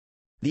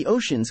The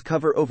oceans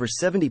cover over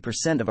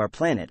 70% of our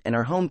planet and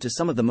are home to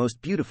some of the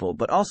most beautiful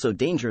but also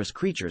dangerous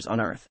creatures on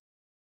Earth.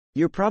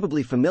 You're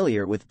probably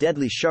familiar with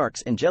deadly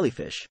sharks and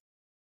jellyfish.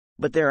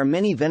 But there are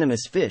many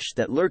venomous fish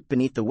that lurk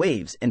beneath the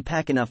waves and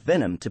pack enough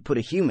venom to put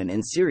a human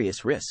in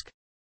serious risk.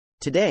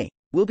 Today,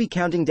 we'll be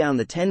counting down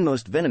the 10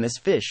 most venomous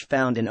fish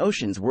found in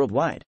oceans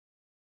worldwide.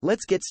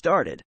 Let's get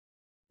started.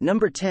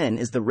 Number 10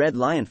 is the red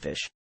lionfish,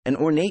 an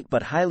ornate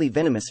but highly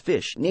venomous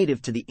fish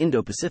native to the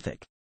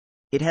Indo-Pacific.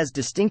 It has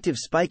distinctive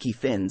spiky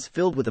fins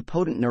filled with a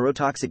potent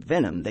neurotoxic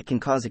venom that can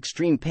cause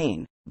extreme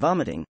pain,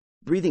 vomiting,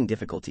 breathing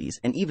difficulties,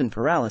 and even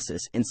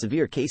paralysis in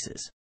severe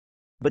cases.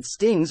 But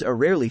stings are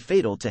rarely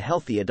fatal to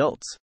healthy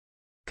adults.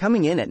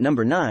 Coming in at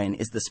number 9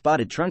 is the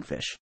spotted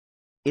trunkfish.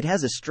 It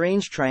has a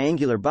strange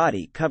triangular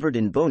body covered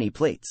in bony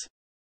plates.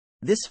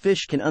 This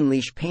fish can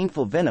unleash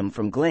painful venom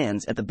from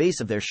glands at the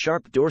base of their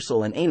sharp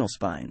dorsal and anal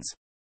spines.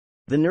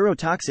 The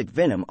neurotoxic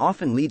venom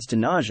often leads to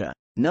nausea,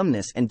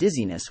 numbness, and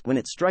dizziness when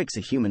it strikes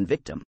a human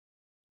victim.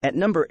 At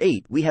number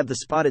 8 we have the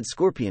spotted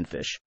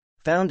scorpionfish,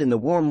 found in the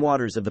warm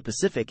waters of the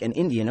Pacific and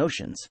Indian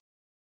Oceans.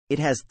 It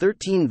has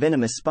 13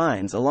 venomous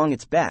spines along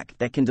its back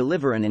that can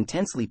deliver an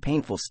intensely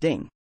painful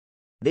sting.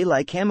 They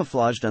lie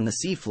camouflaged on the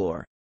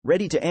seafloor,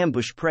 ready to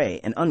ambush prey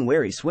and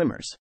unwary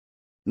swimmers.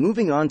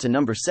 Moving on to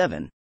number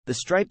 7, the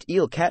striped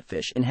eel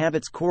catfish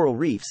inhabits coral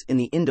reefs in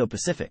the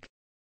Indo-Pacific.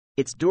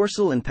 Its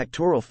dorsal and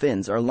pectoral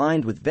fins are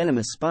lined with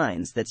venomous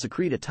spines that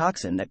secrete a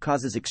toxin that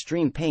causes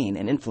extreme pain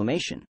and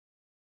inflammation.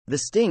 The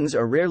stings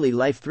are rarely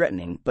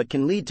life-threatening but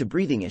can lead to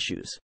breathing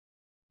issues.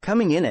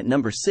 Coming in at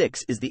number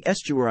 6 is the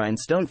estuarine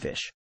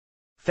stonefish.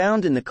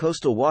 Found in the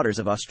coastal waters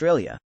of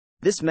Australia,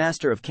 this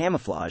master of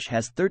camouflage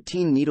has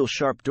 13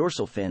 needle-sharp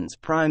dorsal fins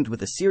primed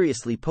with a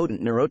seriously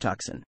potent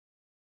neurotoxin.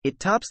 It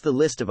tops the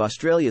list of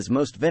Australia's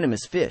most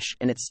venomous fish,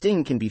 and its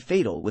sting can be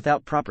fatal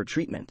without proper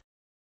treatment.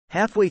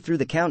 Halfway through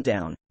the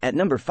countdown, at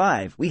number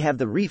 5 we have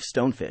the reef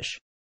stonefish.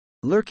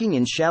 Lurking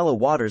in shallow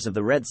waters of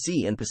the Red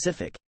Sea and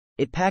Pacific,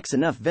 it packs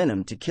enough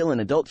venom to kill an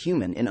adult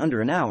human in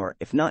under an hour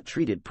if not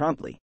treated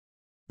promptly.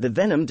 The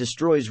venom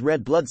destroys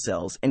red blood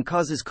cells and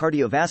causes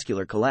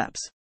cardiovascular collapse.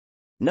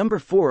 Number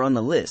 4 on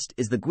the list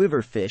is the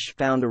guiver fish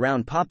found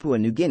around Papua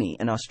New Guinea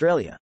and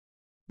Australia.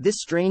 This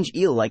strange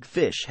eel-like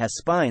fish has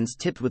spines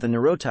tipped with a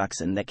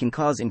neurotoxin that can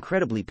cause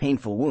incredibly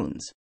painful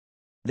wounds.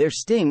 Their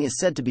sting is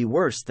said to be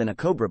worse than a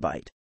cobra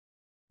bite.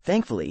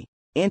 Thankfully,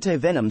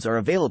 antivenoms are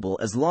available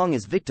as long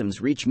as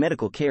victims reach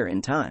medical care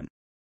in time.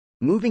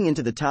 Moving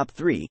into the top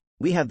 3,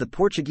 we have the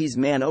Portuguese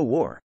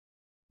man-o'-war.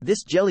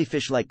 This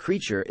jellyfish-like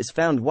creature is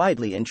found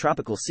widely in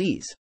tropical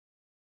seas.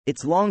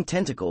 Its long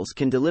tentacles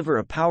can deliver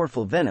a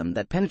powerful venom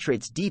that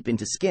penetrates deep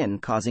into skin,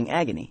 causing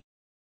agony.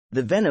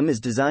 The venom is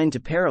designed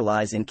to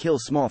paralyze and kill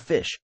small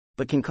fish,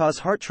 but can cause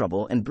heart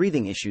trouble and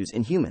breathing issues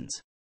in humans.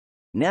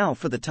 Now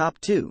for the top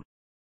 2.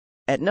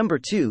 At number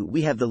 2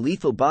 we have the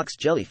lethal box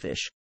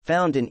jellyfish,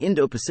 found in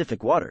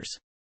Indo-Pacific waters.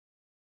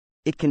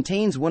 It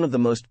contains one of the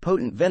most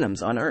potent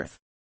venoms on Earth.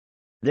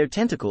 Their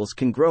tentacles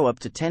can grow up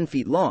to 10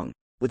 feet long,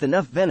 with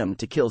enough venom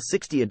to kill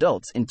 60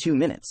 adults in 2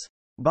 minutes.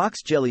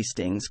 Box jelly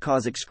stings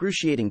cause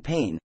excruciating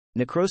pain,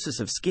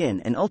 necrosis of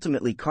skin, and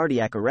ultimately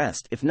cardiac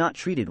arrest if not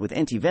treated with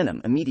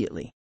antivenom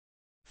immediately.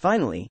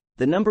 Finally,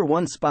 the number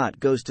 1 spot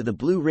goes to the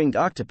blue-ringed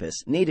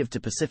octopus native to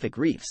Pacific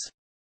reefs.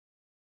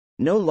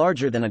 No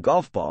larger than a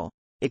golf ball,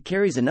 it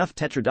carries enough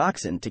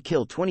tetrodotoxin to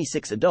kill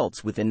 26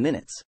 adults within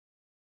minutes.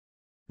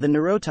 The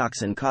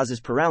neurotoxin causes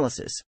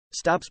paralysis,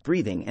 stops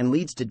breathing, and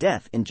leads to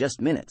death in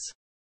just minutes.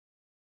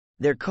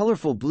 Their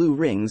colorful blue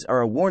rings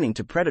are a warning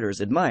to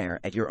predators: admire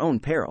at your own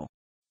peril.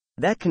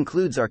 That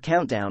concludes our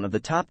countdown of the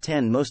top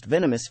 10 most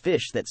venomous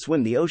fish that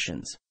swim the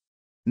oceans.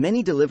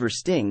 Many deliver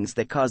stings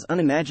that cause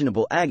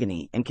unimaginable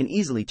agony and can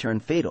easily turn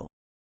fatal.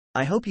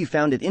 I hope you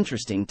found it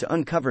interesting to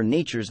uncover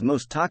nature's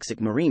most toxic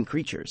marine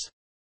creatures.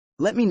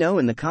 Let me know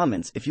in the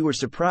comments if you were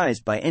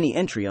surprised by any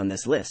entry on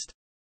this list.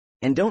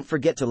 And don't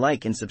forget to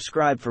like and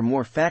subscribe for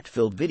more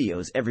fact-filled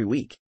videos every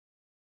week.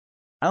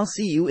 I'll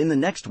see you in the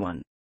next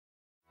one.